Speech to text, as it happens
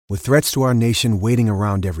With threats to our nation waiting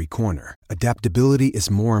around every corner, adaptability is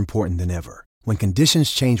more important than ever. When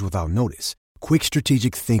conditions change without notice, quick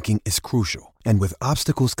strategic thinking is crucial. And with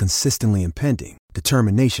obstacles consistently impending,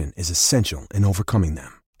 determination is essential in overcoming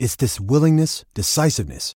them. It's this willingness,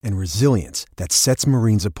 decisiveness, and resilience that sets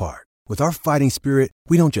Marines apart. With our fighting spirit,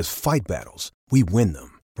 we don't just fight battles, we win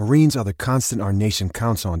them. Marines are the constant our nation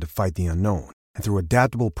counts on to fight the unknown. And through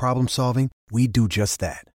adaptable problem solving, we do just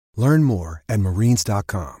that. Learn more at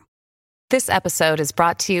marines.com. This episode is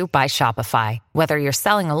brought to you by Shopify. Whether you're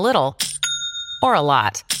selling a little or a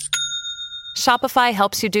lot, Shopify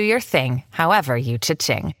helps you do your thing, however you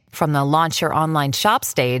cha-ching. From the launch your online shop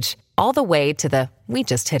stage, all the way to the we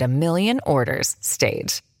just hit 1 million orders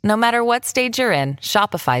stage. No matter what stage you're in,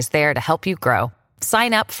 Shopify's there to help you grow.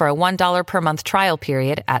 Sign up for a $1 per month trial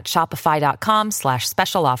period at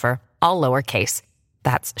shopify.com/special offer, all lowercase.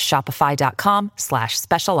 That's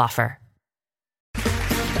shopify.com/special offer.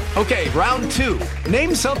 Okay, round 2.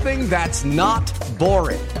 Name something that's not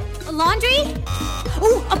boring. A laundry?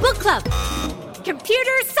 Ooh, a book club.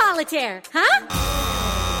 Computer solitaire, huh?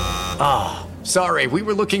 Ah, sorry, we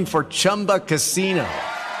were looking for Chumba Casino.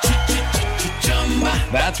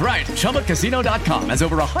 That's right, ChumbaCasino.com has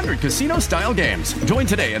over 100 casino-style games. Join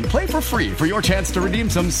today and play for free for your chance to redeem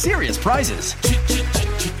some serious prizes.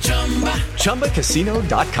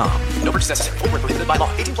 ChumbaCasino.com. No purchase necessary. Void where prohibited by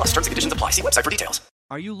law. 18 plus. Terms and conditions apply. See website for details.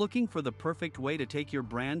 Are you looking for the perfect way to take your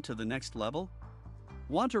brand to the next level?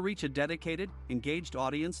 Want to reach a dedicated, engaged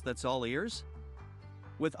audience that's all ears?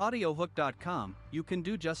 With AudioHook.com, you can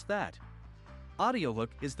do just that. AudioHook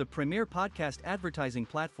is the premier podcast advertising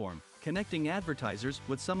platform, connecting advertisers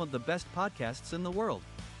with some of the best podcasts in the world.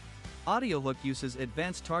 AudioHook uses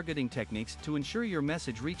advanced targeting techniques to ensure your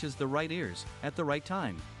message reaches the right ears at the right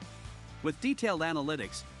time. With detailed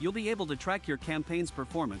analytics, you'll be able to track your campaign's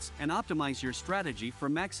performance and optimize your strategy for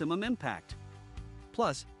maximum impact.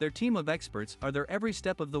 Plus, their team of experts are there every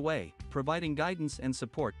step of the way, providing guidance and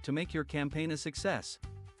support to make your campaign a success.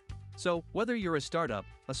 So, whether you're a startup,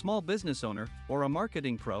 a small business owner, or a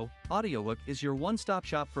marketing pro, AudioHook is your one-stop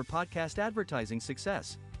shop for podcast advertising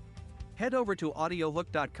success. Head over to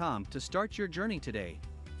audiohook.com to start your journey today.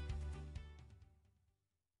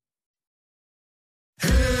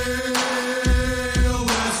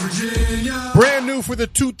 Brand new for the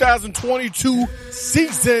 2022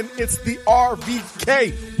 season, it's the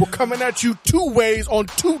RVK. We're coming at you 2 ways on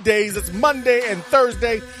 2 days. It's Monday and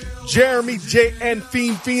Thursday. Jeremy J. and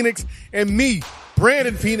Fiend Phoenix and me,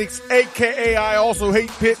 Brandon Phoenix, a.k.a. I Also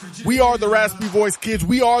Hate Pitt. We are the Raspy Voice Kids.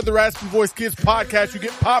 We are the Raspy Voice Kids podcast. You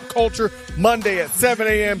get pop culture Monday at 7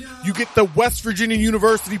 a.m. You get the West Virginia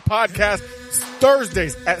University podcast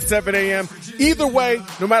Thursdays at 7 a.m. Either way,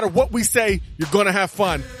 no matter what we say, you're going to have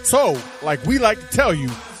fun. So, like we like to tell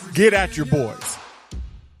you, get at your boys.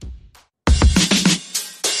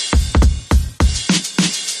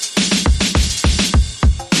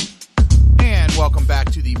 Welcome back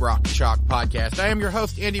to the Rock Chalk Podcast. I am your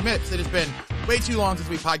host, Andy Mitz. It has been way too long since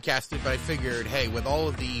we podcasted, but I figured, hey, with all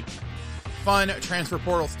of the fun transfer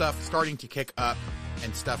portal stuff starting to kick up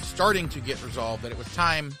and stuff starting to get resolved, that it was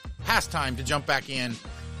past time to jump back in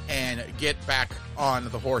and get back on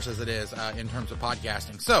the horse as it is in terms of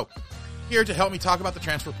podcasting. So, here to help me talk about the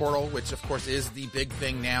transfer portal, which of course is the big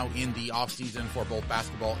thing now in the offseason for both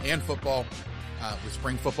basketball and football, with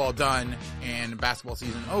spring football done and basketball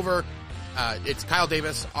season over. It's Kyle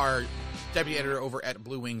Davis, our deputy editor over at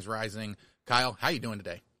Blue Wings Rising. Kyle, how you doing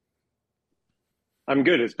today? I'm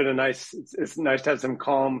good. It's been it's nice to have some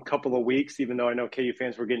calm couple of weeks, even though I know KU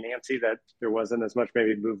fans were getting antsy that there wasn't as much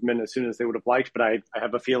maybe movement as soon as they would have liked. But I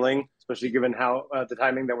have a feeling, especially given how the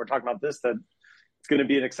timing that we're talking about this, that it's going to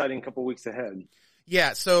be an exciting couple of weeks ahead.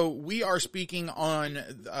 Yeah, so we are speaking on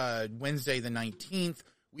Wednesday the 19th.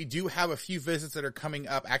 We do have a few visits that are coming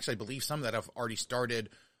up. Actually, I believe some that have already started.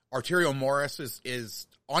 Arterio Morris is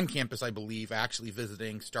on campus, I believe, actually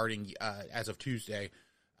visiting starting as of Tuesday.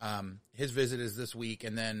 His visit is this week,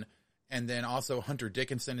 and then also Hunter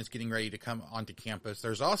Dickinson is getting ready to come onto campus.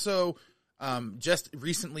 There's also just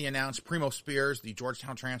recently announced Primo Spears, the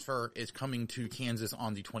Georgetown transfer, is coming to Kansas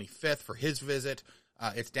on the 25th for his visit.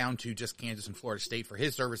 It's down to just Kansas and Florida State for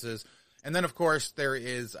his services. And then, of course, there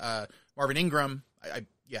is Marvin Ingram. It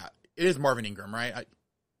is Marvin Ingram, right?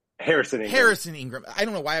 Harrison Ingram. I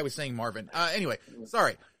don't know why I was saying Marvin. Anyway,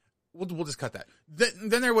 sorry. We'll just cut that.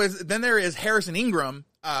 Then there is Harrison Ingram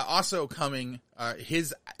also coming.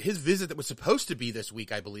 His visit that was supposed to be this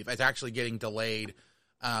week, I believe, is actually getting delayed.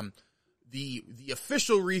 The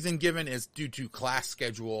official reason given is due to class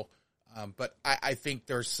schedule, but I think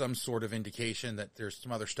there's some sort of indication that there's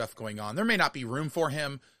some other stuff going on. There may not be room for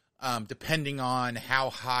him depending on how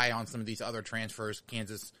high on some of these other transfers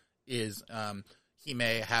Kansas is, he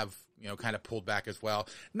may have, kind of pulled back as well.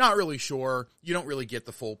 Not really sure. You don't really get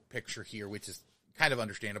the full picture here, which is kind of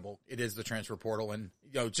understandable. It is the transfer portal, and,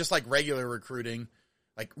 just like regular recruiting,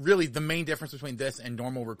 like really the main difference between this and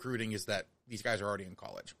normal recruiting is that these guys are already in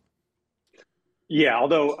college. Yeah,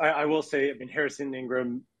 although I will say, Harrison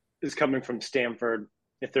Ingram is coming from Stanford.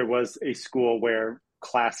 If there was a school where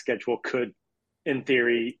class schedule could, in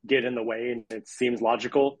theory, get in the way, and it seems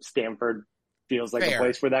logical, Stanford feels like a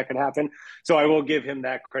place where that could happen. So I will give him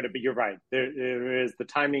that credit, but you're right. There is the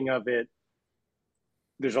timing of it.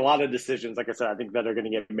 There's a lot of decisions, like I said, I think that are going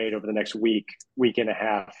to get made over the next week and a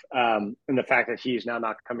half. And the fact that he's now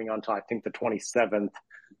not coming on until I think the 27th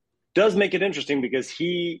does make it interesting, because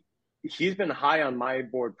he's been high on my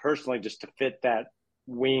board personally just to fit that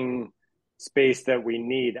wing space that we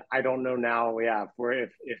need. I don't know now,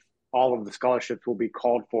 if all of the scholarships will be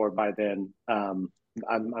called for by then.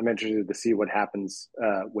 I'm interested to see what happens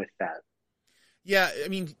with that. Yeah,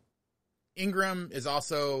 Ingram is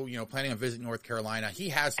also, planning on visiting North Carolina. He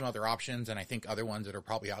has some other options, and I think other ones that are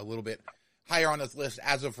probably a little bit higher on this list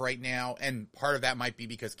as of right now. And part of that might be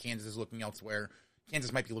because Kansas is looking elsewhere.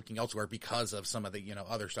 Kansas might be looking elsewhere because of some of the,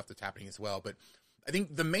 other stuff that's happening as well. But I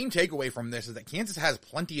think the main takeaway from this is that Kansas has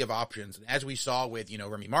plenty of options. And as we saw with,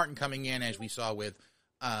 Remy Martin coming in, as we saw with,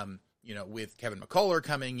 with Kevin McCullough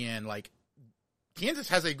coming in, like, Kansas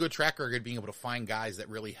has a good track record being able to find guys that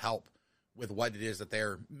really help with what it is that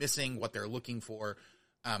they're missing, what they're looking for.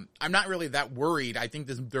 I'm not really that worried. I think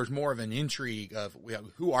there's more of an intrigue of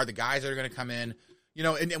who are the guys that are going to come in,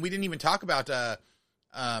 and we didn't even talk about the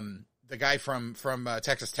guy from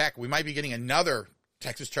Texas Tech. We might be getting another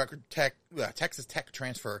Texas Tech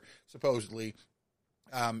transfer supposedly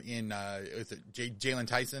is it Jalen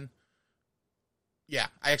Tyson? Yeah,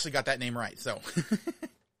 I actually got that name right. So.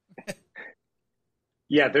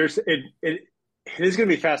 Yeah, it is going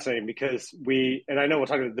to be fascinating because and I know we'll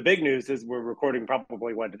talk about the big news is we're recording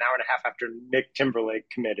probably an hour and a half after Nick Timberlake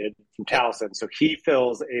committed from Towson. So he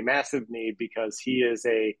fills a massive need because he is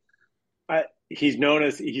he's known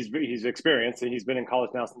as he's experienced, and he's been in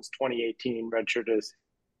college now since 2018. Redshirt is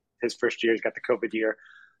his first year. He's got the COVID year.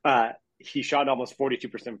 He shot almost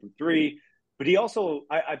 42% from three, but he also,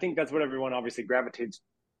 I think that's what everyone obviously gravitates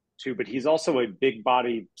to, but he's also a big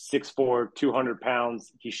body, 6'4", 200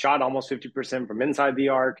 pounds. He shot almost 50% from inside the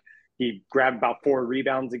arc. He grabbed about 4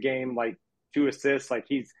 rebounds a game, like 2 assists. Like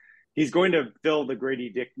he's going to fill the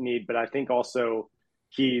Grady Dick need, but I think also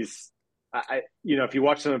if you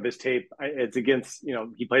watch some of his tape, it's against,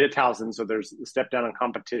 he played at Towson, so there's a step down in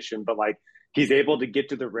competition, but like he's able to get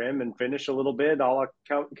to the rim and finish a little bit, a la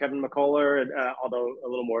Kevin McCullough, although a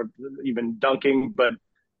little more even dunking, but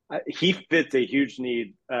he fits a huge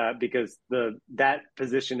need because that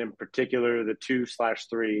position in particular, the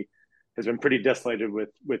 2/3, has been pretty desolated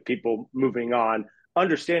with people moving on,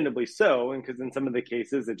 understandably so. And because in some of the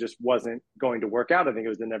cases it just wasn't going to work out. I think it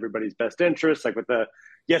was in everybody's best interest, like with the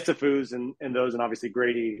Yesifus and those, and obviously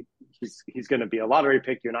Grady, he's going to be a lottery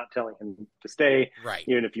pick. You're not telling him to stay, right?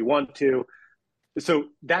 Even if you want to. So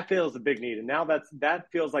that feels a big need, and now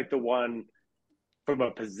that feels like the one from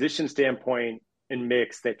a position standpoint and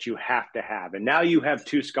mix that you have to have. And now you have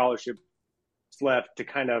 2 scholarships left to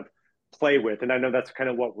kind of play with. And I know that's kind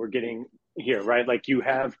of what we're getting here, right? Like you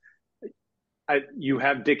have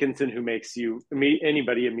Dickinson, who makes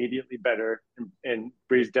anybody immediately better and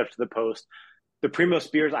brings depth to the post. The Primo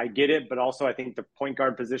Spears, I get it, but also I think the point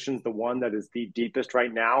guard position is the one that is the deepest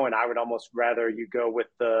right now. And I would almost rather you go with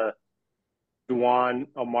the Duan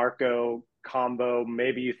Marco combo.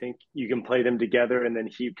 Maybe you think you can play them together and then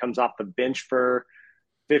he comes off the bench for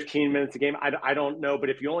 15 minutes a game. I don't know, but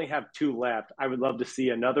if you only have 2 left, I would love to see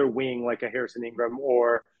another wing like a Harrison Ingram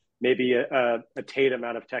or maybe a Tatum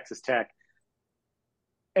out of Texas Tech.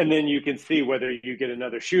 And then you can see whether you get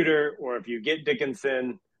another shooter or if you get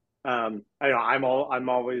Dickinson. I'm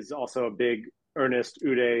always also a big Ernest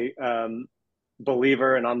Uday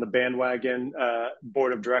believer and on the bandwagon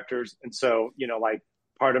board of directors. And so,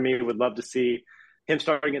 part of me would love to see him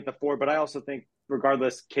starting at the 4, but I also think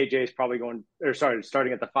regardless, KJ is probably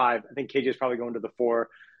starting at the 5. I think KJ is probably going to the 4.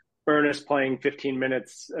 Ernest playing 15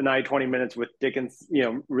 minutes a night, 20 minutes with Dickens,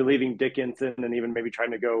 relieving Dickinson and even maybe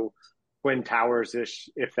trying to go Quinn Towers-ish,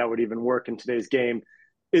 if that would even work in today's game,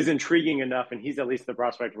 is intriguing enough. And he's at least the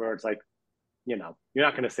prospect where it's like, you're not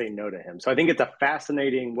going to say no to him. So I think it's a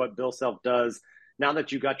fascinating what Bill Self does now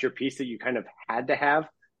that you got your piece that you kind of had to have.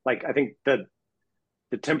 Like, I think the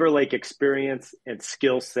Timberlake experience and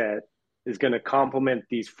skill set is going to complement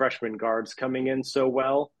these freshman guards coming in so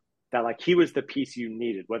well that like he was the piece you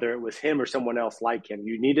needed, whether it was him or someone else like him.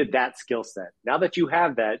 You needed that skill set. Now that you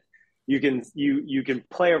have that, you can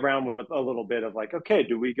play around with a little bit of like, okay,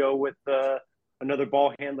 do we go with another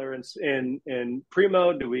ball handler in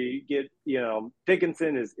Primo? Do we get,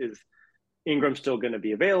 Dickinson? Is Ingram still going to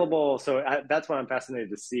be available? So that's what I'm fascinated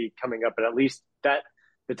to see coming up. But at least that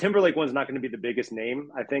the Timberlake one's not going to be the biggest name,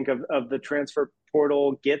 I think, of the transfer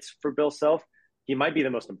portal gets for Bill Self. He might be the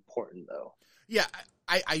most important, though. Yeah,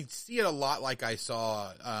 I see it a lot like I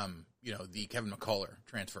saw, the Kevin McCullough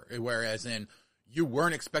transfer, whereas you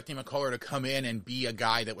weren't expecting McCullough to come in and be a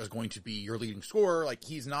guy that was going to be your leading scorer. Like,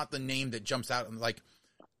 he's not the name that jumps out. And like,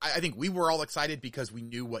 I think we were all excited because we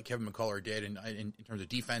knew what Kevin McCullough did in terms of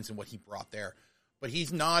defense and what he brought there. But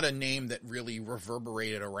he's not a name that really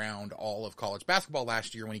reverberated around all of college basketball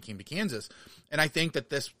last year when he came to Kansas. And I think that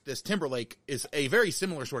this Timberlake is a very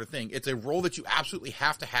similar sort of thing. It's a role that you absolutely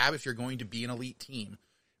have to have if you're going to be an elite team.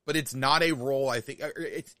 But it's not a role, I think,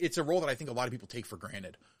 it's a role that I think a lot of people take for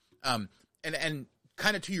granted. And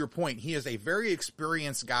kind of to your point, he is a very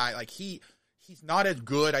experienced guy. Like he's not as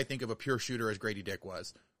good, I think, of a pure shooter as Grady Dick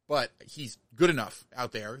was. But he's good enough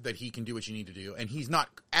out there that he can do what you need to do. And he's not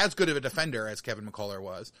as good of a defender as Kevin McCullough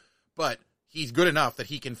was, but he's good enough that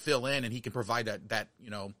he can fill in and he can provide that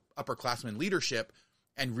upperclassman leadership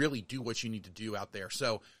and really do what you need to do out there.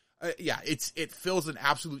 So, it fills an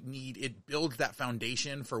absolute need. It builds that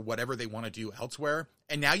foundation for whatever they want to do elsewhere.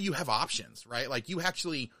 And now you have options, right? Like you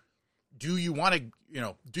actually, do you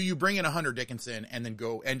bring in a Hunter Dickinson and then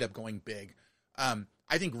end up going big?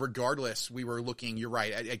 I think regardless, we were looking, you're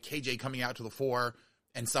right, at KJ coming out to the 4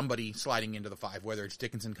 and somebody sliding into the 5, whether it's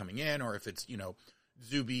Dickinson coming in or if it's,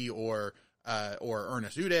 Zuby or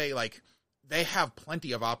Ernest Uday. Like, they have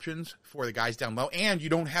plenty of options for the guys down low, and you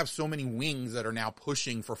don't have so many wings that are now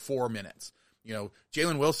pushing for 4 minutes.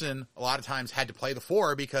 Jalen Wilson a lot of times had to play the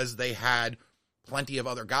 4 because they had plenty of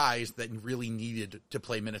other guys that really needed to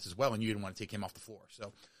play minutes as well, and you didn't want to take him off the floor.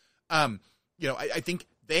 So, I think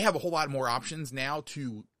they have a whole lot more options now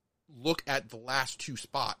to look at the last 2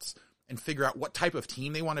 spots and figure out what type of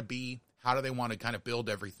team they want to be. How do they want to kind of build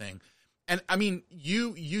everything? And I mean,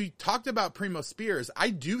 you talked about Primo Spears.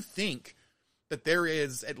 I do think that there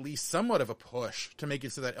is at least somewhat of a push to make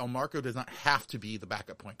it so that Elmarko does not have to be the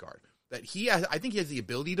backup point guard. That I think he has the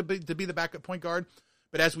ability to be the backup point guard.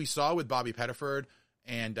 But as we saw with Bobby Pettiford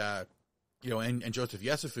and Joseph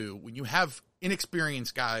Yesufu, when you have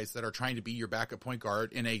inexperienced guys that are trying to be your backup point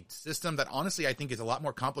guard in a system that honestly I think is a lot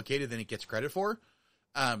more complicated than it gets credit for,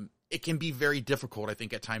 it can be very difficult, I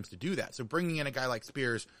think, at times to do that. So bringing in a guy like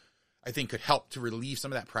Spears, I think, could help to relieve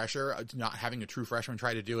some of that pressure, not having a true freshman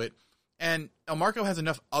try to do it. And Elmarko has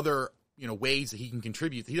enough other ways that he can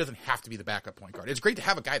contribute that he doesn't have to be the backup point guard. It's great to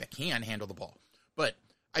have a guy that can handle the ball, but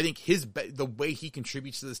I think the way he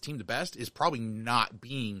contributes to this team the best is probably not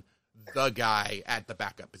being the guy at the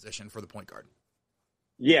backup position for the point guard.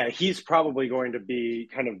 Yeah, he's probably going to be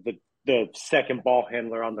kind of the second ball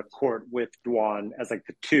handler on the court with Dwan as like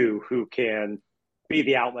the 2 who can be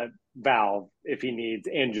the outlet valve if he needs,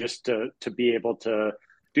 and just to be able to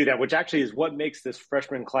do that, which actually is what makes this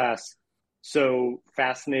freshman class so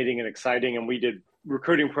fascinating and exciting. And we did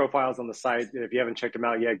recruiting profiles on the site. If you haven't checked them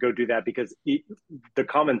out yet, go do that, because the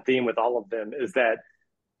common theme with all of them is that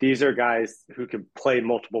these are guys who can play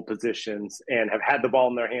multiple positions and have had the ball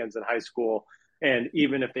in their hands in high school. And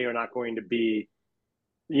even if they are not going to be,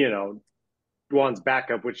 Dwan's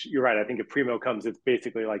backup, which you're right, I think if Primo comes, it's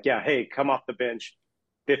basically like, yeah, hey, come off the bench,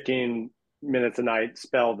 15 minutes a night,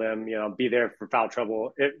 spell them, be there for foul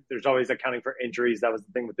trouble. There's always accounting for injuries. That was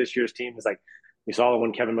the thing with this year's team, is like, we saw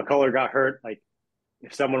when Kevin McCullough got hurt, like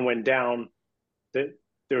if someone went down, there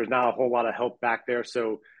was not a whole lot of help back there.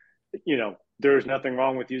 So, there's nothing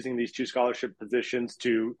wrong with using these 2 scholarship positions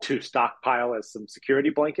to stockpile as some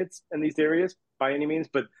security blankets in these areas by any means.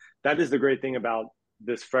 But that is the great thing about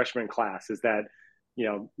this freshman class, is that,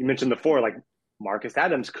 you mentioned the 4, like Marcus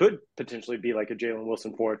Adams could potentially be like a Jalen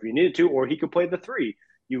Wilson 4 if you needed to, or he could play the 3.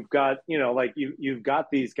 You've got, you've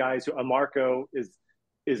got these guys who Elmarko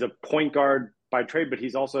is a point guard by trade, but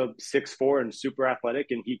he's also 6'4" and super athletic,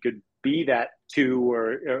 and he could be that 2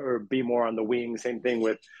 or be more on the wing. Same thing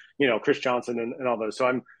with, Chris Johnson and all those.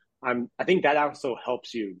 So I think that also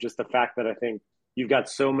helps you, just the fact that I think you've got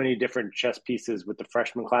so many different chess pieces with the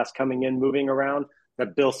freshman class coming in, moving around,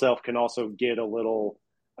 that Bill Self can also get a little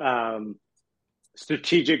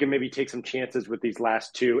strategic and maybe take some chances with these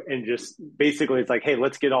last 2. And just basically it's like, hey,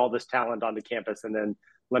 let's get all this talent onto campus, and then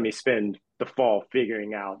let me spend the fall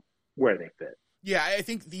figuring out where they fit. Yeah, I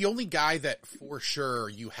think the only guy that for sure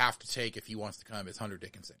you have to take if he wants to come is Hunter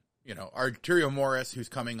Dickinson. Arterio Morris, who's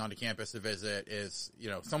coming onto campus to visit, is,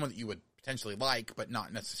 someone that you would potentially like, but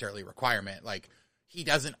not necessarily a requirement. Like, he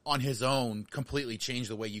doesn't on his own completely change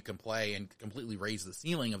the way you can play and completely raise the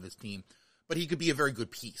ceiling of this team, but he could be a very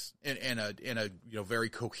good piece in a very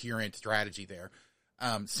coherent strategy there.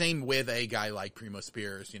 Same with a guy like Primo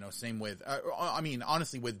Spears, same with,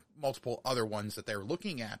 honestly, with multiple other ones that they're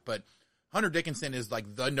looking at, but Hunter Dickinson is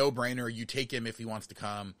like the no-brainer. You take him if he wants to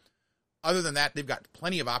come. Other than that, they've got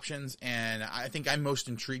plenty of options, and I think I'm most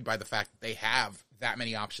intrigued by the fact that they have that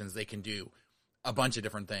many options. They can do a bunch of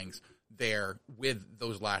different things there with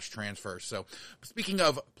those last transfers. So speaking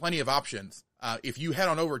of plenty of options, if you head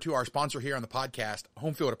on over to our sponsor here on the podcast,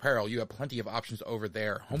 Home Field Apparel, you have plenty of options over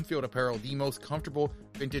there. Home Field Apparel, the most comfortable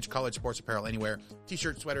vintage college sports apparel anywhere.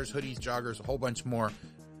 T-shirts, sweaters, hoodies, joggers, a whole bunch more.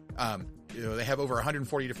 They have over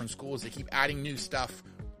 140 different schools. They keep adding new stuff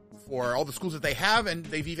for all the schools that they have, and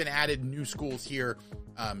they've even added new schools here,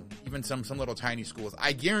 even some little tiny schools.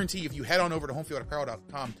 I guarantee if you head on over to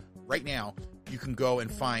homefieldapparel.com right now, you can go and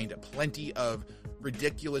find plenty of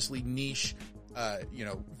ridiculously niche,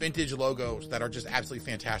 vintage logos that are just absolutely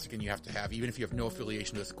fantastic and you have to have, even if you have no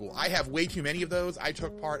affiliation to the school. I have way too many of those. I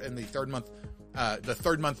took part in the third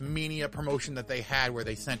month mania promotion that they had, where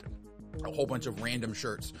they sent a whole bunch of random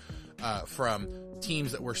shirts from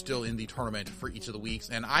teams that were still in the tournament for each of the weeks.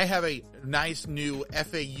 And I have a nice new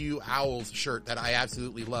FAU Owls shirt that I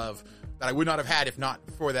absolutely love that I would not have had if not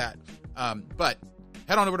for that. But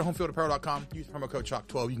head on over to homefieldapparel.com, use promo code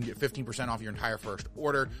CHALK12. You can get 15% off your entire first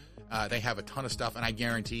order. They have a ton of stuff, and I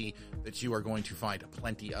guarantee that you are going to find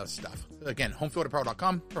plenty of stuff. Again,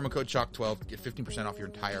 homefieldapparel.com, promo code CHALK12, get 15% off your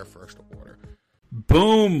entire first order.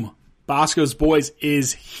 Boom! Bosco's Boys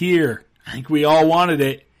is here. I think we all wanted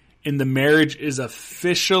it, and the marriage is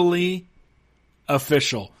officially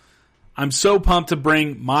official. I'm so pumped to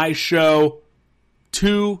bring my show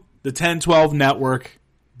to the 1012 network,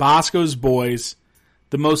 Bosco's Boys,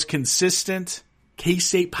 the most consistent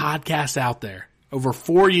K-State podcast out there. Over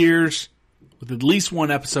 4 years, with at least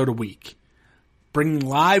one episode a week. Bringing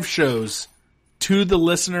live shows to the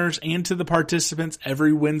listeners and to the participants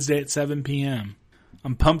every Wednesday at 7 p.m.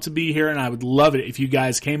 I'm pumped to be here, and I would love it if you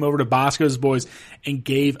guys came over to Bosco's Boys and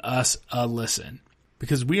gave us a listen.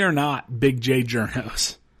 Because we are not Big J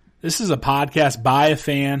Journos. This is a podcast by a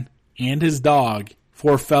fan and his dog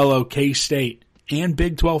for fellow K-State and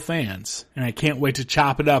Big 12 fans. And I can't wait to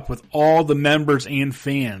chop it up with all the members and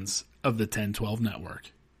fans of the 1012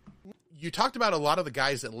 network. You talked about a lot of the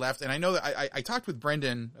guys that left, and I know that I talked with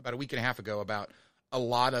Brendan about a week and a half ago about a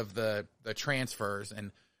lot of the transfers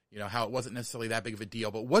and how it wasn't necessarily that big of a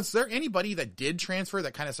deal. But was there anybody that did transfer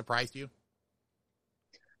that kind of surprised you?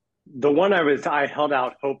 The one I held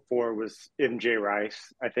out hope for was MJ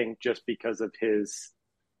Rice. I think just because of his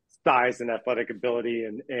size and athletic ability,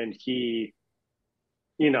 and he,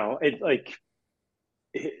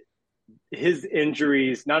 his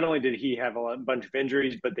injuries, not only did he have a bunch of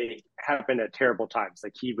injuries, but they happened at terrible times.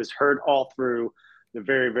 Like, he was hurt all through the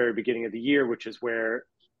very, very beginning of the year, which is where,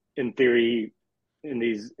 in theory, in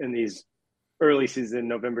these early season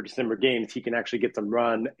November, December games, he can actually get some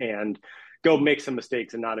run and go make some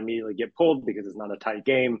mistakes and not immediately get pulled because it's not a tight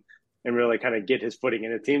game, and really kind of get his footing.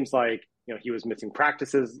 And it seems like, he was missing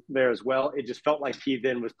practices there as well. It just felt like he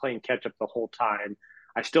then was playing catch up the whole time.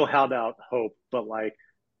 I still held out hope, but like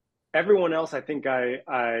everyone else, I think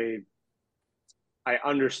I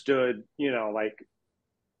understood,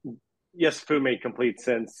 yes, Fu made complete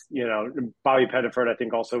sense. Bobby Pettiford, I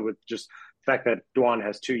think also with just the fact that Dwan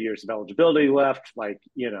has 2 years of eligibility left,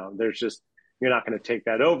 there's just, you're not going to take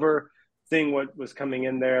that over. Seeing what was coming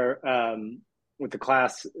in there with the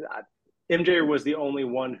class, MJ was the only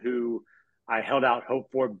one who I held out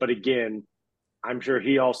hope for. But again, I'm sure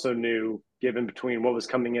he also knew, given between what was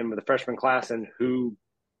coming in with the freshman class and who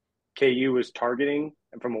KU was targeting,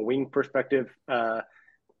 and from a wing perspective,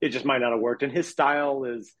 it just might not have worked. And his style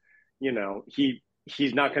is,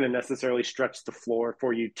 he's not going to necessarily stretch the floor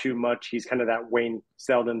for you too much. He's kind of that Wayne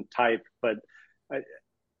Selden type, but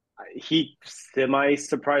he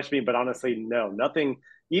semi-surprised me. But honestly, no, nothing.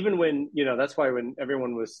 Even when, that's why when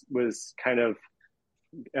everyone was kind of,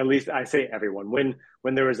 at least I say everyone,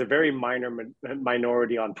 when there was a very minor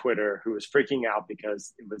minority on Twitter who was freaking out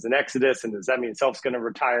because it was an exodus, and does that mean Self's going to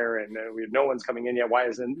retire, and no one's coming in yet? Why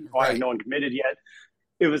is no one committed yet?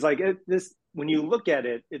 It was like this. When you look at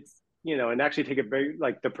it, it's and actually take a very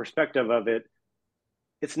the perspective of it.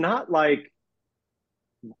 It's not like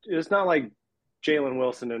Jalen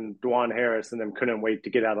Wilson and Dwan Harris and them couldn't wait to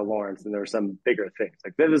get out of Lawrence, and there were some bigger things.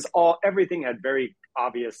 Like, that was everything had very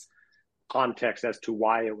obvious context as to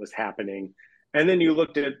why it was happening. And then you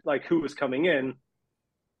looked at who was coming in.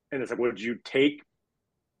 And it's like, would you take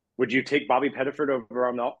Bobby Pettiford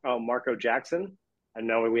over Marco Jackson? I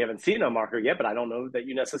know we haven't seen Marco yet, but I don't know that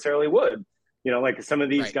you necessarily would. Like some of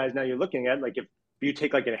these guys now you're looking at, like if you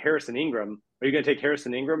take like a Harrison Ingram, are you going to take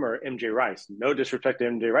Harrison Ingram or MJ Rice? No disrespect to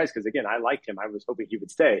MJ Rice, because again, I liked him. I was hoping he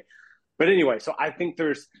would stay. But anyway, so I think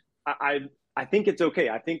I think it's okay.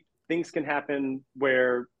 I think things can happen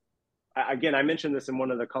where, again, I mentioned this in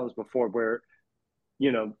one of the columns before, where,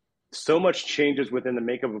 so much changes within the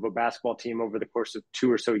makeup of a basketball team over the course of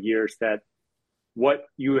 2 or so years that what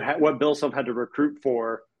Bill Self had to recruit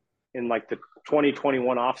for in like the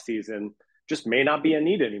 2021 offseason just may not be a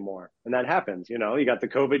need anymore. And that happens. You got the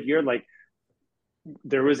COVID year. Like,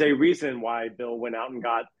 there was a reason why Bill went out and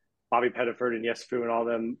got Bobby Pettiford and Yesufu and all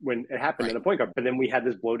them when it happened in the point guard. But then we had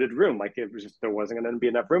this bloated room. Like, it was just, there wasn't going to be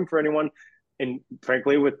enough room for anyone. And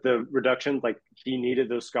frankly, with the reductions, like, he needed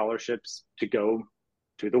those scholarships to go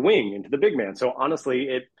to the wing and to the big man. So honestly,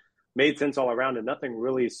 it made sense all around, and nothing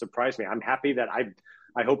really surprised me. I'm happy that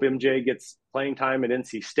I hope MJ gets playing time at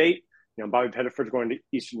NC State. Bobby Pettiford's going to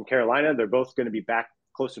Eastern Carolina. They're both going to be back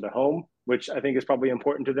closer to home, which I think is probably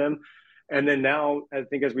important to them. And then now, I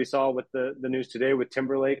think as we saw with the news today with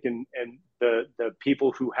Timberlake and the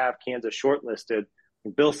people who have Kansas shortlisted,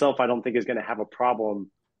 Bill Self, I don't think is going to have a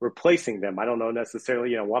problem replacing them. I don't know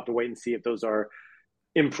necessarily, we'll have to wait and see if those are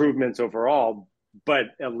improvements overall, but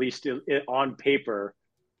at least on paper,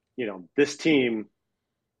 this team,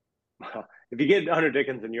 if you get Hunter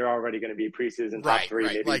Dickinson, you're already going to be preseason top three,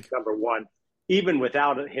 maybe like, number one. Even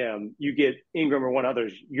without him, you get Ingram or one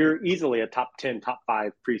others, you're easily a top 10, top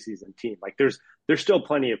 5 preseason team. Like, there's still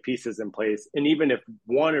plenty of pieces in place. And even if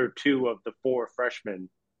 1 or 2 of the 4 freshmen,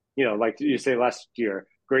 like you say last year,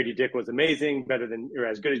 Grady Dick was amazing, better than, or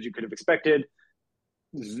as good as you could have expected.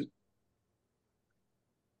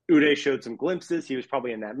 Uday showed some glimpses. He was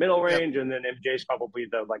probably in that middle range. Yep. And then MJ's probably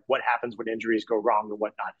the, like, what happens when injuries go wrong and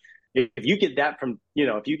whatnot. If you get that from,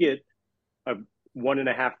 if you get a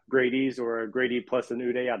 1.5 Grady's or a Grady plus an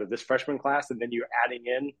Uday out of this freshman class, and then you're adding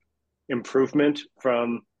in improvement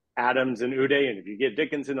from Adams and Uday, and if you get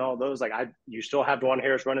Dickinson and all those, like, you still have Dwan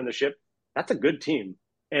Harris running the ship. That's a good team.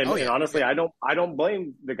 And, and honestly, I don't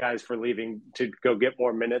blame the guys for leaving to go get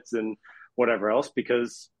more minutes and whatever else,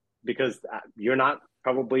 because you're not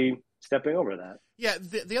probably stepping over that. Yeah,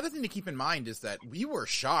 the other thing to keep in mind is that we were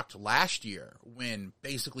shocked last year when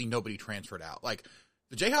basically nobody transferred out. Like,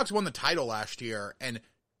 the Jayhawks won the title last year, and,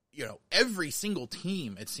 every single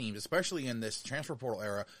team, it seems, especially in this transfer portal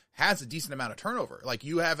era, has a decent amount of turnover. Like,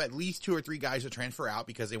 you have at least 2 or 3 guys that transfer out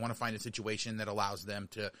because they want to find a situation that allows them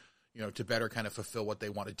to, to better kind of fulfill what they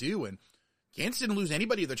want to do. And Kansas didn't lose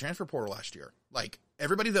anybody in the transfer portal last year. Like,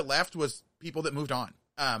 everybody that left was people that moved on.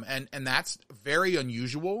 And that's very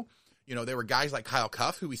unusual. There were guys like Kyle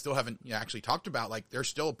Cuff, who we still haven't actually talked about. Like, there's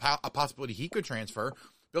still a possibility he could transfer.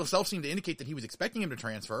 Bill Self seemed to indicate that he was expecting him to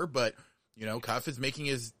transfer, but, Cuff is making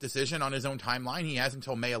his decision on his own timeline. He has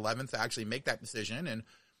until May 11th to actually make that decision. And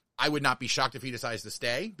I would not be shocked if he decides to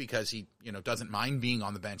stay, because he, doesn't mind being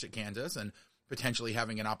on the bench at Kansas and potentially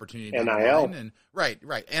having an opportunity to NIL. And right.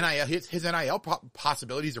 NIL, his NIL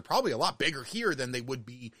possibilities are probably a lot bigger here than they would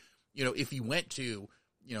be, if he went to,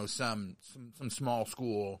 some small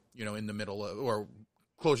school, in the middle of, or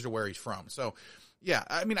closer to where he's from. So, yeah,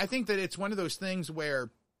 I mean, I think that it's one of those things where,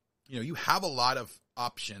 you have a lot of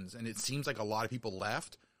options, and it seems like a lot of people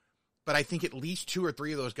left, but I think at least 2 or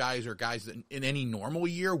 3 of those guys are guys that in any normal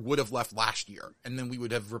year would have left last year, and then we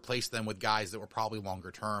would have replaced them with guys that were probably longer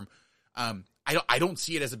term. I don't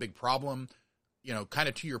see it as a big problem. Kind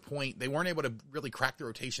of to your point, they weren't able to really crack the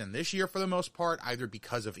rotation this year for the most part, either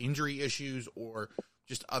because of injury issues or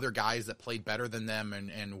just other guys that played better than them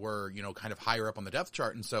and were, kind of higher up on the depth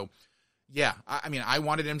chart. And so, yeah, I mean, I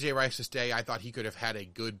wanted MJ Rice to stay. I thought he could have had a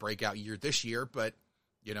good breakout year this year, but,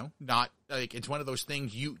 not like, it's one of those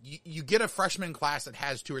things. You get a freshman class that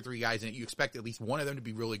has 2 or 3 guys in it. You expect at least one of them to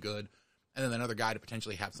be really good, and then another guy to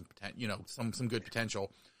potentially have some good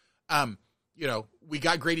potential. We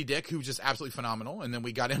got Grady Dick, who was just absolutely phenomenal. And then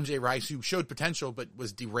we got MJ Rice, who showed potential, but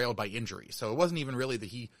was derailed by injury. So it wasn't even really that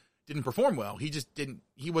he didn't perform well.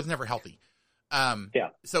 He was never healthy.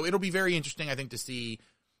 So it'll be very interesting, I think, to see,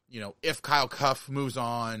 if Kyle Cuff moves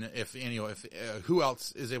on, if who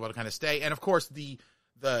else is able to kind of stay. And of course, the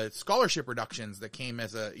scholarship reductions that came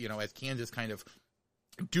as as Kansas kind of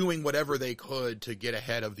doing whatever they could to get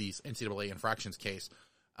ahead of these NCAA infractions case.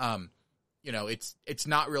 It's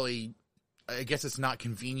not really, I guess it's not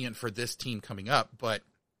convenient for this team coming up, but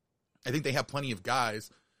I think they have plenty of guys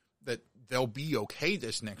that they'll be okay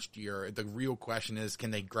this next year. The real question is,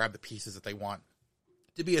 can they grab the pieces that they want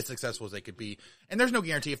to be as successful as they could be. And there's no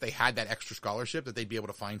guarantee if they had that extra scholarship that they'd be able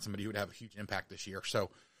to find somebody who would have a huge impact this year. So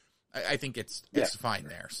I think it's fine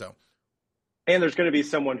there. So, and there's going to be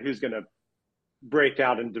someone who's going to break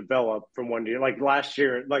out and develop from one year. Like last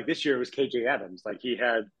year, like this year it was KJ Adams. Like he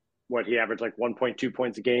averaged like 1.2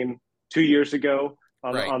 points a game 2 years ago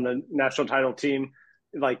on the national title team.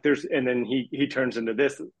 Like and then he turns into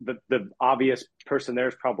this. The obvious person there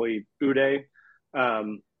is probably Uday.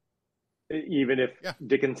 Even if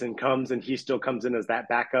Dickinson comes and he still comes in as that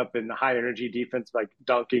backup in the high energy defense, like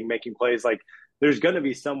dunking, making plays, like there's going to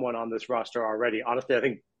be someone on this roster already. Honestly, I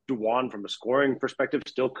think Duan from a scoring perspective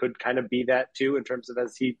still could kind of be that too, in terms of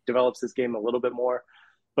as he develops this game a little bit more.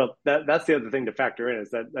 But that's the other thing to factor in,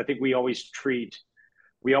 is that I think we always treat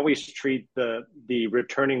the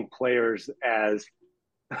returning players as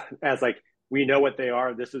like, we know what they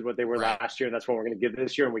are. This is what they were last year, and that's what we're going to give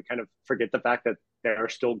this year. And we kind of forget the fact that they're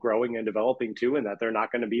still growing and developing too, and that they're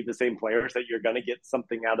not going to be the same players, that you're going to get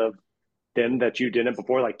something out of them that you didn't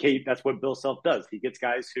before. Like Kate, that's what Bill Self does. He gets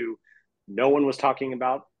guys who no one was talking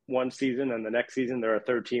about one season, and the next season they're a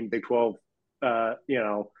third team Big 12, on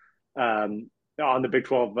the Big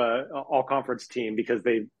 12 all-conference team, because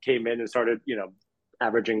they came in and started,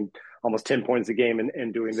 averaging almost 10 points a game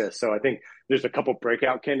and doing this. So I think there's a couple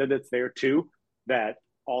breakout candidates there too, that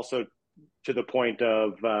also, to the point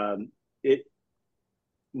of it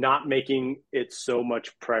not making it so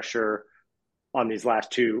much pressure on these last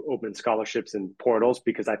two open scholarships and portals,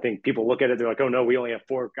 because I think people look at it, they're like, oh no, we only have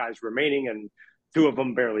 4 guys remaining and 2 of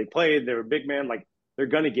them barely played. They're a big man. Like, they're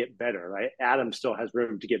going to get better, right? Adam still has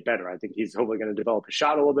room to get better. I think he's hopefully going to develop his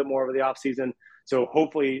shot a little bit more over the offseason. So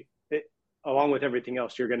hopefully, along with everything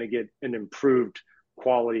else, you're going to get an improved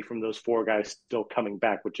quality from those 4 guys still coming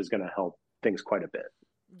back, which is going to help things quite a bit.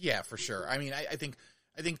 Yeah, for sure. I mean, I think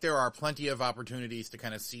there are plenty of opportunities to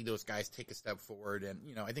kind of see those guys take a step forward. And,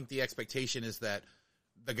 I think the expectation is that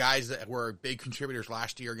the guys that were big contributors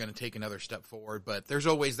last year are going to take another step forward. But there's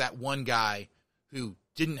always that one guy who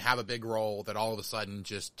didn't have a big role that all of a sudden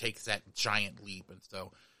just takes that giant leap. And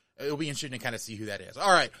so it'll be interesting to kind of see who that is.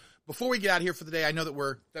 All right. Before we get out of here for the day, I know that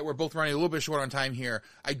we're both running a little bit short on time here.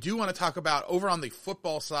 I do want to talk about over on the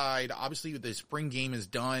football side. Obviously, the spring game is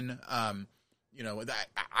done.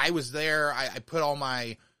 I was there. I put all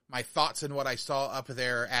my thoughts and what I saw up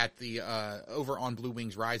there at the over on Blue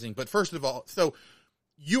Wings Rising. But first of all, so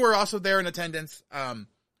you were also there in attendance.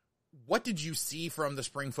 What did you see from the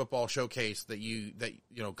spring football showcase that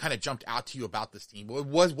kind of jumped out to you about this team?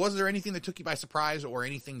 Was there anything that took you by surprise, or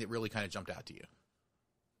anything that really kind of jumped out to you?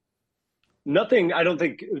 Nothing, I don't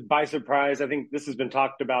think, by surprise. I think this has been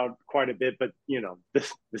talked about quite a bit, but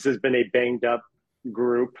this has been a banged up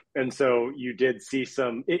group, and so you did see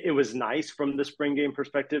some. It was nice from the spring game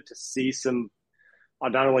perspective to see some,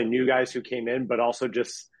 not only new guys who came in, but also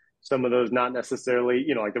just some of those not necessarily,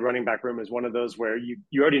 like the running back room is one of those where you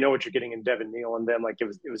already know what you're getting in Devin Neal and them. Like it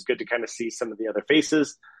was good to kind of see some of the other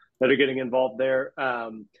faces that are getting involved there.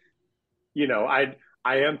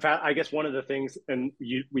 I guess one of the things, and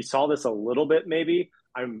we saw this a little bit maybe,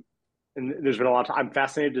 and there's been a lot of time, I'm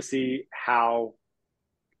fascinated to see how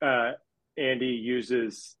Andy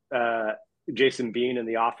uses Jason Bean in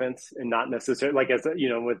the offense, and not necessarily like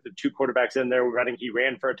with the 2 quarterbacks in there running. He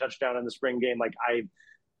ran for a touchdown in the spring game. Like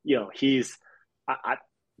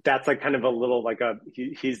that's like kind of a little like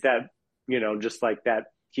he's that, just like that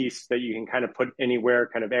piece that you can kind of put anywhere,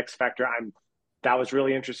 kind of X factor. That was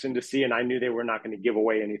really interesting to see. And I knew they were not going to give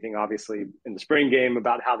away anything, obviously, in the spring game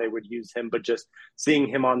about how they would use him, but just seeing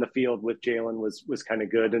him on the field with Jalen was kind of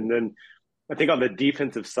good. And then I think on the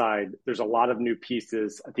defensive side, there's a lot of new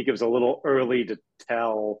pieces. I think it was a little early to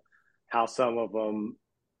tell how some of them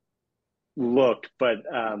looked, but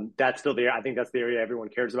that's still the, I think that's the area everyone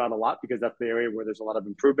cares about a lot, because that's the area where there's a lot of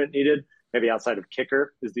improvement needed. Maybe outside of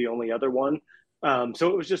kicker is the only other one. So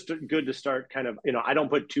it was just good to start kind of, I don't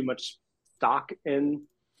put too much stock in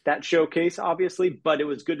that showcase, obviously, but it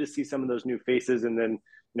was good to see some of those new faces. And then,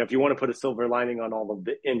 if you want to put a silver lining on all of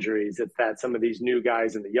the injuries, it's that some of these new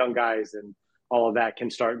guys and the young guys and all of that can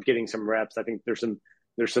start getting some reps. I think there's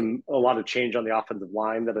a lot of change on the offensive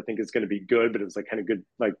line that I think is going to be good, but it was like kind of good,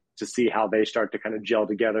 like to see how they start to kind of gel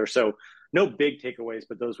together. So no big takeaways,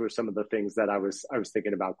 but those were some of the things that I was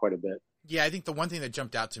thinking about quite a bit. Yeah. I think the one thing that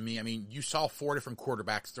jumped out to me, I mean, you saw 4 different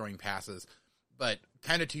quarterbacks throwing passes, but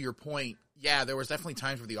kind of to your point, yeah, there was definitely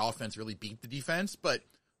times where the offense really beat the defense, but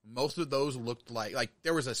most of those looked like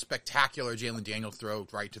there was a spectacular Jalen Daniels throw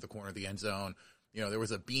right to the corner of the end zone. There was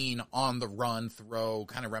a Bean on the run throw,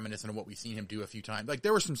 kind of reminiscent of what we've seen him do a few times. Like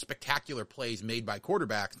there were some spectacular plays made by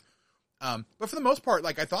quarterbacks. But for the most part,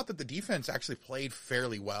 like, I thought that the defense actually played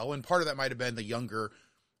fairly well, and part of that might have been the younger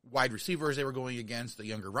wide receivers they were going against, the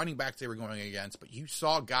younger running backs they were going against, but you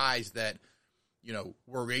saw guys that, you know,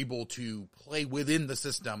 were able to play within the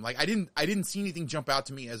system. Like, I didn't see anything jump out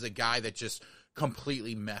to me as a guy that just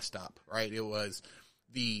completely messed up, right? It was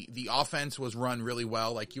the offense was run really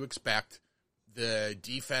well, like you expect. The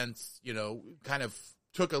defense, you know, kind of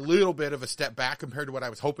took a little bit of a step back compared to what I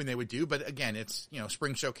was hoping they would do. But again, it's, you know,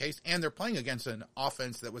 spring showcase, and they're playing against an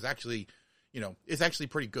offense that was actually, you know, is actually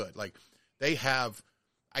pretty good. Like, they have,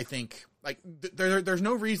 I think, like, there's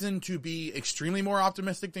no reason to be extremely more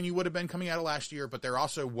optimistic than you would have been coming out of last year, but there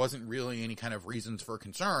also wasn't really any kind of reasons for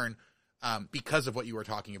concern because of what you were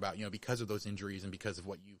talking about, you know, because of those injuries and because of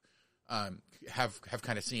what you have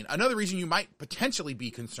kind of seen. Another reason you might potentially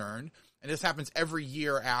be concerned, and this happens every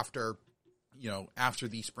year after, you know, after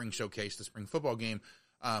the spring showcase, the spring football game,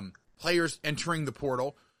 players entering the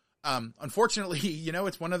portal. Unfortunately, you know,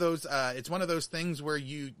 it's one of those things where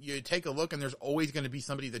you take a look and there's always going to be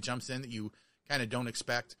somebody that jumps in that you kind of don't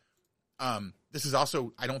expect. This is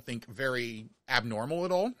also, I don't think, very abnormal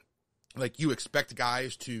at all. Like, you expect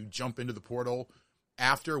guys to jump into the portal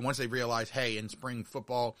after, once they realize, hey, in spring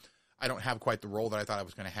football, I don't have quite the role that I thought I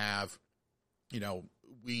was going to have. You know,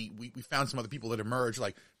 we found some other people that emerged.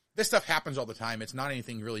 Like, this stuff happens all the time. It's not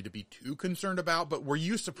anything really to be too concerned about, but were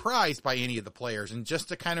you surprised by any of the players? And just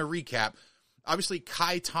to kind of recap, obviously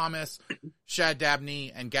Kai Thomas, Shad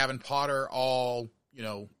Dabney, and Gavin Potter all, you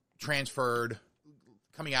know, transferred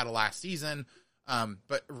coming out of last season.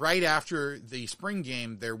 But right after the spring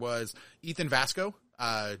game, there was Ethan Vasco,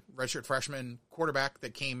 redshirt freshman quarterback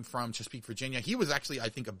that came from Chesapeake, Virginia. He was actually, I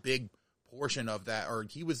think, a big portion of that, or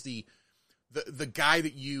he was the guy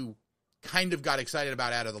that you kind of got excited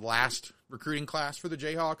about out of the last recruiting class for the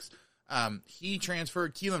Jayhawks. He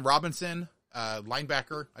transferred. Keelan Robinson,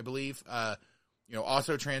 linebacker, I believe, you know,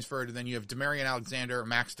 also transferred. And then you have Demarion Alexander,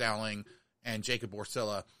 Max Dowling, and Jacob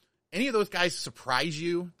Orsilla. Any of those guys surprise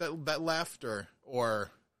you that left,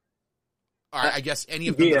 or I guess any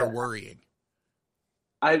of them that are worrying?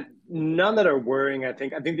 None that are worrying. I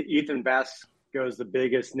think that Ethan Vasco is the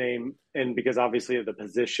biggest name, and because obviously of the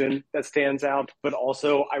position that stands out, but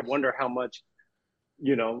also I wonder how much,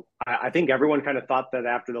 you know, I think everyone kind of thought that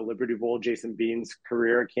after the Liberty Bowl, Jason Bean's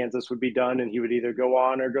career at Kansas would be done and he would either go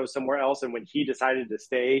on or go somewhere else. And when he decided to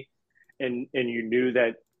stay, and you knew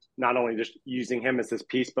that not only just using him as this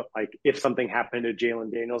piece, but like if something happened to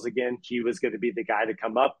Jalen Daniels again, he was going to be the guy to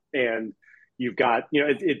come up. And you've got, you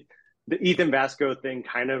know, the Ethan Vasco thing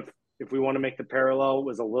kind of, if we want to make the parallel,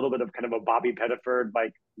 was a little bit of kind of a Bobby Pettiford,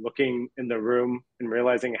 like looking in the room and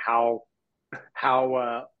realizing how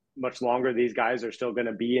much longer these guys are still going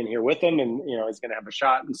to be in here with him, and, you know, he's going to have a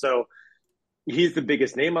shot. And so he's the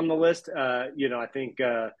biggest name on the list. You know, I think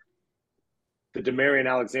the Demarion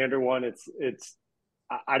Alexander one, it's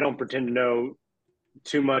I don't pretend to know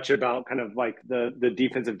too much about kind of like the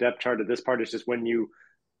defensive depth chart of this part. It's just when you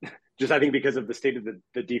I think because of the state of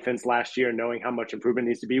the defense last year, knowing how much improvement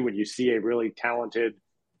needs to be when you see a really talented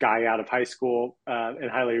guy out of high school and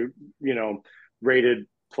highly, you know, rated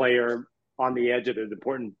player on the edge at an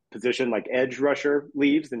important position like edge rusher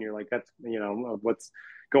leaves, then you're like, that's, you know, what's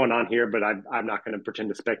going on here, but I'm not going to pretend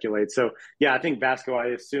to speculate. So yeah, I think Vasco, I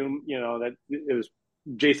assume, you know, that it was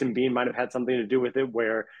Jason Bean might have had something to do with it,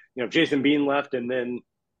 where, you know, Jason Bean left and then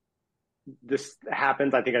this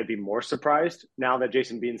happens. I think I'd be more surprised. Now that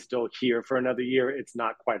Jason Bean's still here for another year, it's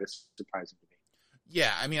not quite as surprising to me.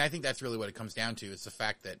 Yeah, I mean, I think that's really what it comes down to. It's the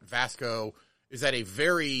fact that Vasco is at a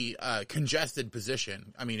very congested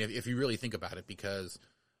position. I mean, if you really think about it, because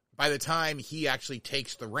by the time he actually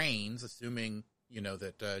takes the reins, assuming, you know,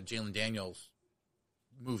 that Jalen Daniels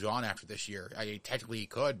moves on after this year, technically he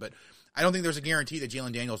could, but I don't think there's a guarantee that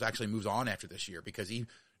Jalen Daniels actually moves on after this year, because no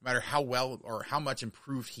matter how well or how much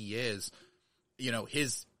improved he is, you know,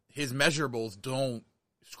 his measurables don't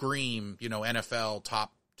scream, you know, NFL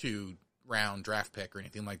top 2 round draft pick or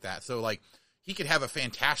anything like that. So like, he could have a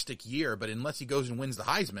fantastic year, but unless he goes and wins the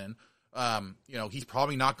Heisman, you know, he's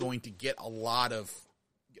probably not going to get a lot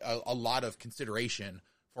of consideration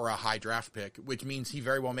for a high draft pick, which means he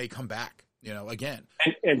very well may come back, you know, again.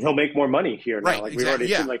 And he'll make more money here now. Right, like exactly,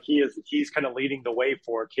 we've already seen, like he's kind of leading the way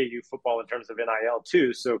for KU football in terms of NIL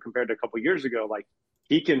too. So compared to a couple of years ago, like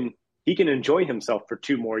he can enjoy himself for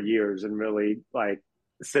 2 more years and really like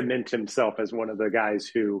cement himself as one of the guys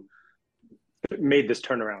who made this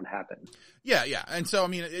turnaround happen. Yeah. And so, I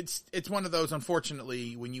mean, it's one of those,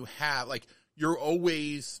 unfortunately, when you have, like, you're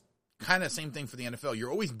always kind of same thing for the NFL.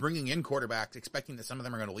 You're always bringing in quarterbacks expecting that some of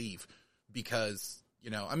them are going to leave because,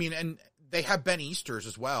 you know, I mean, and they have Ben Easters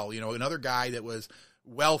as well, you know, another guy that was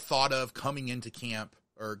well thought of coming into camp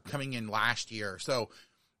or coming in last year. So,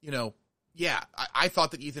 yeah, I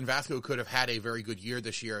thought that Ethan Vasco could have had a very good year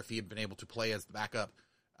this year if he had been able to play as the backup,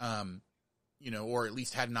 or at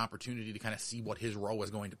least had an opportunity to kind of see what his role was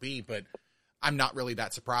going to be. But I'm not really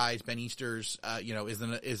that surprised. Ben Easters,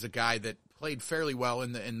 is a guy that played fairly well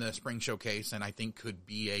in the spring showcase, and I think could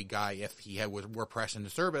be a guy if he were pressed into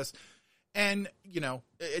service. And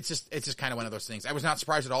it's just kind of one of those things. I was not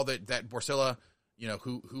surprised at all that Borsilla,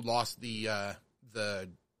 who lost the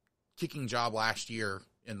kicking job last year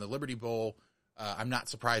in the Liberty Bowl. I'm not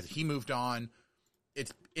surprised that he moved on.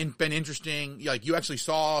 It's been interesting. Like, you actually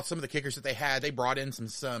saw some of the kickers that they had. They brought in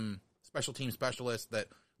some special team specialists that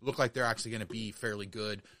look like they're actually going to be fairly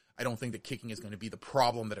good. I don't think that kicking is going to be the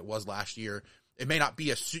problem that it was last year. It may not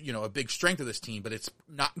be a big strength of this team, but it's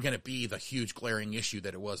not going to be the huge glaring issue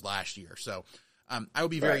that it was last year. So I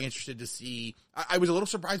would be very interested to see. I was a little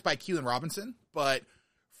surprised by Keelan Robinson, but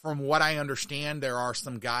from what I understand, there are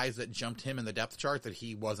some guys that jumped him in the depth chart that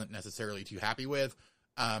he wasn't necessarily too happy with.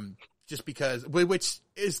 Just because, which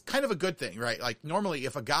is kind of a good thing, right? Like, normally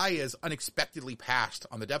if a guy is unexpectedly passed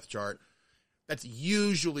on the depth chart, that's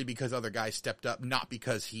usually because other guys stepped up, not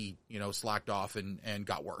because he, slacked off and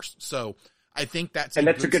got worse. So I think that's a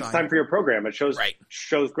good sign for your program. It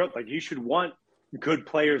shows growth. Like, you should want good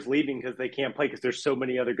players leaving because they can't play because there's so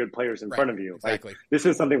many other good players in front of you. Exactly. Like, this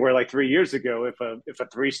is something where, like, 3 years ago, if a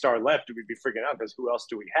 3-star left, we'd be freaking out because who else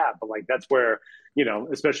do we have? But, like, that's where,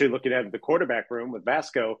 especially looking at the quarterback room with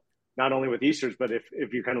Vasco, not only with Easters, but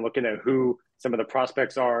if you're kind of looking at who some of the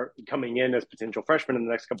prospects are coming in as potential freshmen in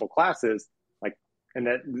the next couple of classes, like, and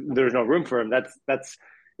that there's no room for him, that's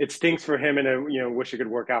it stinks for him, and wish it could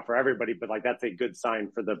work out for everybody, but, like, that's a good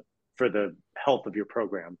sign for the health of your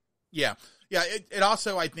program. Yeah. It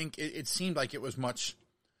also, I think it seemed like it was much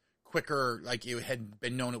quicker, like it had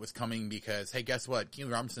been known it was coming because, hey, guess what?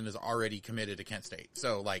 Keelan Robinson is already committed to Kent State.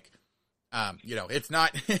 So, like, it's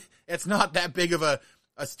not that big of a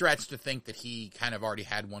stretch to think that he kind of already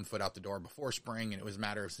had one foot out the door before spring, and it was a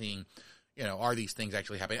matter of seeing, are these things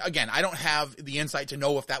actually happening? Again, I don't have the insight to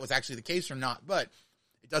know if that was actually the case or not, but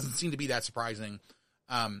it doesn't seem to be that surprising.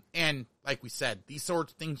 And like we said, these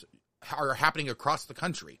sorts of things are happening across the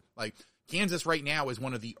country. Like, Kansas right now is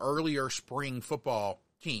one of the earlier spring football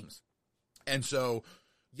teams. And so,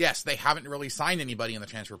 yes, they haven't really signed anybody in the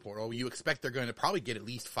transfer portal. You expect they're going to probably get at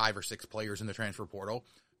least 5 or 6 players in the transfer portal,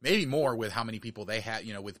 maybe more with how many people they have,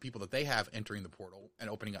 with people that they have entering the portal and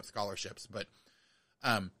opening up scholarships. But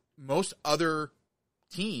most other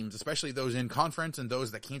teams, especially those in conference and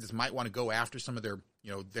those that Kansas might want to go after some of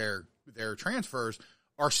their transfers,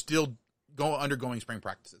 are still undergoing spring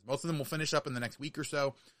practices. Most of them will finish up in the next week or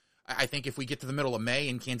so. I think if we get to the middle of May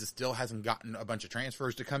and Kansas still hasn't gotten a bunch of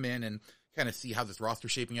transfers to come in and kind of see how this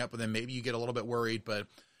roster's shaping up, then maybe you get a little bit worried. But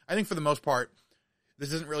I think for the most part,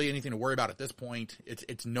 this isn't really anything to worry about at this point.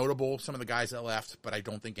 It's notable, some of the guys that left, but I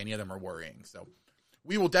don't think any of them are worrying. So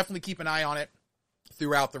we will definitely keep an eye on it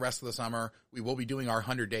throughout the rest of the summer. We will be doing our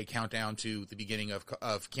 100-day countdown to the beginning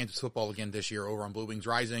of Kansas football again this year over on Blue Wings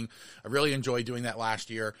Rising. I really enjoyed doing that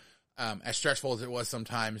last year, as stressful as it was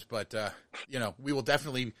sometimes, but we will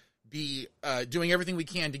definitely be doing everything we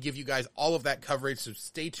can to give you guys all of that coverage, so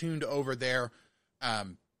stay tuned over there.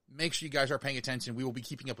 Make sure you guys are paying attention. We will be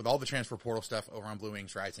keeping up with all the transfer portal stuff over on Blue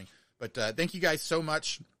Wings Rising. But thank you guys so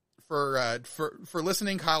much for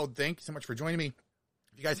listening. Kyle, thank you so much for joining me.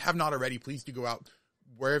 If you guys have not already, please do go out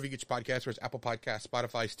wherever you get your podcasts, whether it's Apple Podcasts,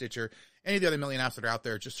 Spotify, Stitcher, any of the other million apps that are out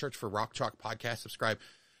there. Just search for Rock Chalk Podcast, subscribe,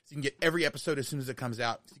 so you can get every episode as soon as it comes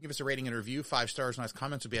out. If you give us a rating and a review, 5 stars, nice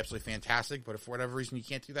comments would be absolutely fantastic. But if for whatever reason you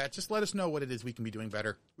can't do that, just let us know what it is we can be doing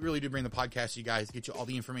better. We really do bring the podcast to you guys, get you all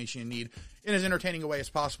the information you need in as entertaining a way as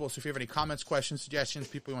possible. So if you have any comments, questions, suggestions,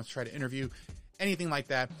 people you want to try to interview, anything like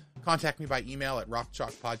that, contact me by email at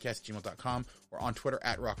rockchalkpodcast@gmail.com or on Twitter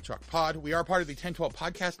at rockchalkpod. We are part of the 1012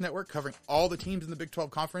 Podcast Network, covering all the teams in the Big 12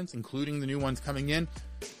 Conference, including the new ones coming in.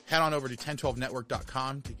 Head on over to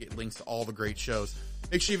 1012network.com to get links to all the great shows.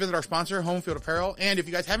 Make sure you visit our sponsor, Home Field Apparel. And if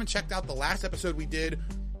you guys haven't checked out the last episode we did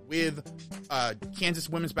with Kansas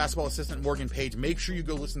women's basketball assistant Morgan Page, make sure you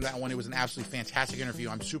go listen to that one. It was an absolutely fantastic interview.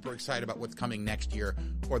 I'm super excited about what's coming next year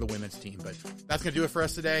for the women's team. But that's going to do it for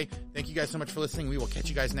us today. Thank you guys so much for listening. We will catch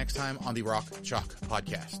you guys next time on the Rock Chalk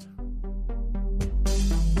Podcast.